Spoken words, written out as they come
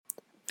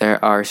There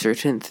are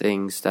certain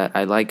things that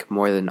I like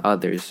more than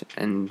others,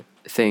 and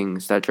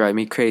things that drive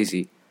me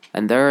crazy,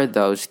 and there are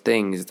those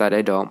things that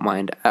I don't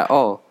mind at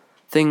all.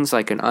 Things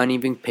like an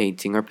uneven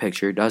painting or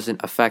picture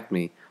doesn't affect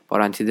me, but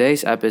on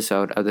today's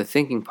episode of The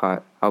Thinking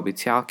Pot, I'll be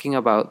talking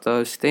about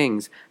those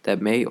things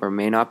that may or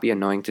may not be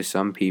annoying to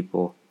some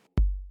people.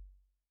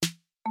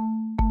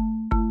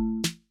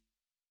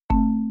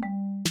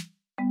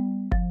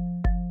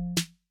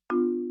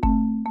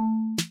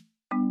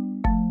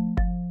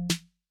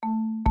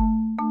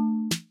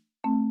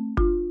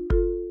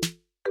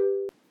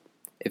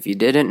 If you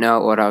didn't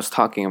know what I was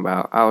talking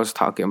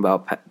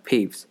about pet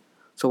peeves.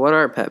 So what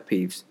are pet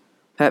peeves?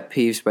 Pet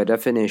peeves, by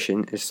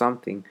definition, is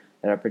something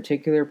that a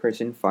particular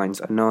person finds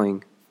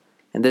annoying.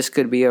 And this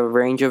could be a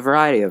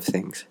variety of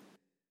things.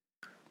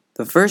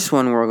 The first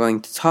one we're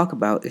going to talk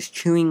about is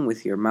chewing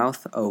with your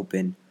mouth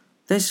open.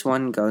 This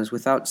one goes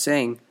without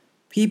saying.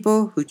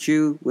 People who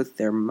chew with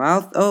their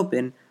mouth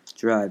open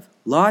drive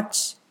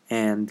lots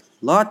and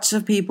lots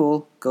of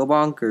people go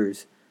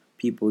bonkers.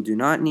 People do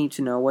not need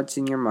to know what's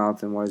in your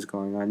mouth and what is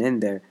going on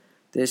in there.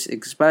 This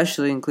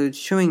especially includes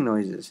chewing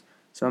noises.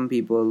 Some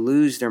people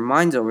lose their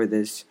minds over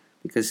this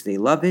because they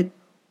love it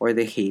or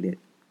they hate it.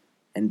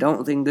 And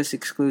don't think this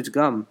excludes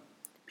gum.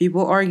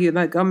 People argue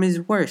that gum is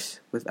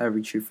worse with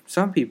every chew. From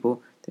some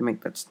people, they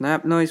make that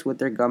snap noise with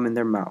their gum in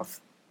their mouth.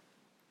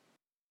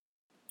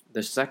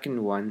 The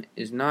second one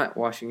is not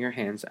washing your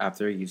hands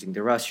after using the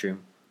restroom.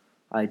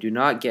 I do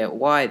not get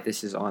why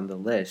this is on the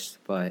list,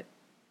 but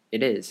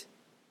it is.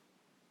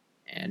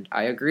 And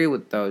I agree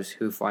with those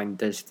who find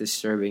this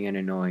disturbing and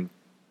annoying.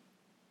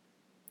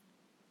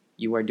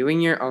 You are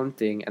doing your own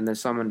thing and then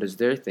someone does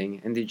their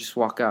thing and they just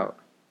walk out.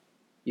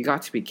 You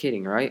got to be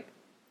kidding, right?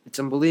 It's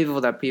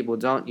unbelievable that people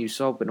don't use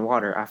soap and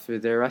water after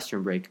their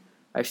restroom break.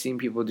 I've seen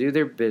people do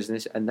their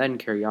business and then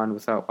carry on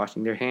without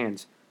washing their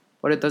hands.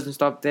 But it doesn't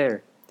stop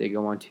there. They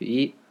go on to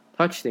eat,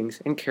 touch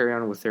things, and carry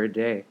on with their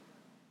day.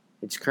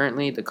 It's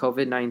currently the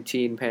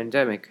COVID-19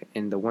 pandemic,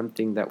 and the one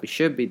thing that we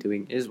should be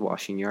doing is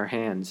washing your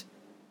hands.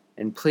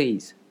 And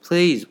please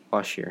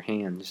wash your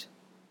hands.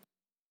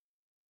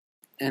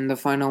 And the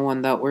final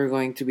one that we're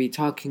going to be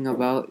talking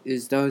about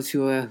is those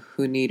who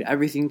need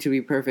everything to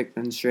be perfect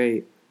and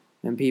straight.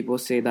 And people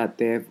say that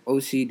they have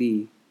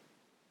OCD.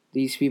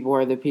 These people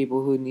are the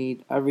people who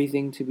need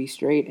everything to be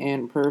straight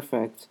and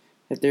perfect.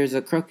 If there's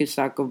a crooked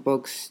stack of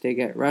books, they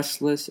get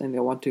restless and they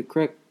want to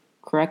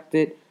correct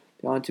it.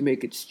 They want to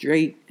make it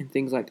straight and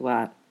things like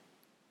that.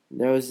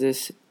 There was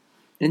this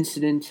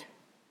incident,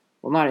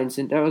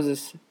 there was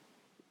this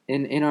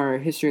in our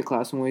history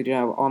class when we did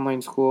have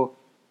online school.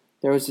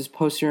 There was this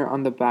poster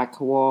on the back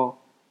wall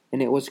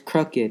and it was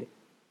crooked.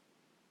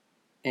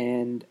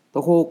 And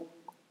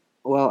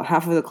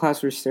half of the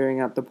class were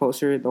staring at the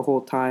poster the whole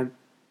time,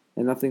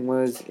 and nothing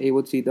was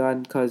able to be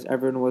done because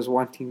everyone was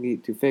wanting me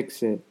to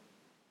fix it.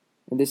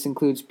 And this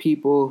includes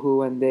people who,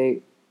 when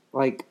they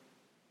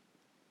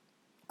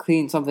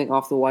clean something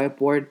off the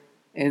whiteboard,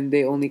 and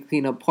they only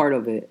clean up part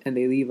of it, and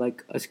they leave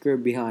a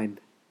script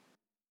behind.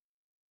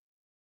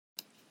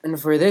 And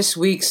for this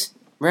week's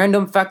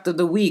random fact of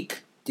the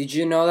week, did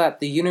you know that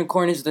the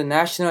unicorn is the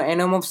national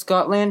animal of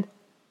Scotland?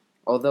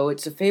 Although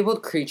it's a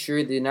fabled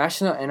creature, the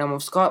national animal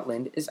of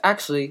Scotland is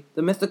actually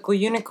the mythical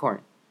unicorn.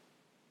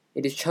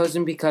 It is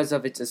chosen because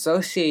of its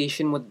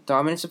association with the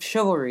dominance of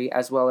chivalry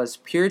as well as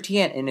purity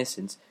and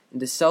innocence in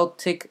the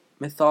Celtic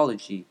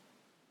mythology.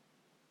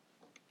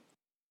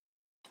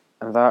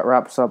 And that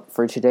wraps up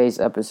for today's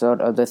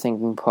episode of The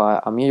Thinking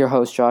Pot. I'm your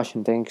host, Josh,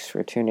 and thanks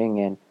for tuning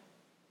in.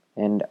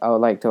 And I would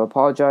like to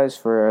apologize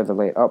for the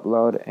late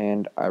upload,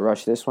 and I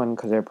rushed this one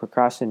because I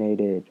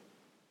procrastinated.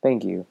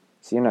 Thank you.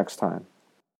 See you next time.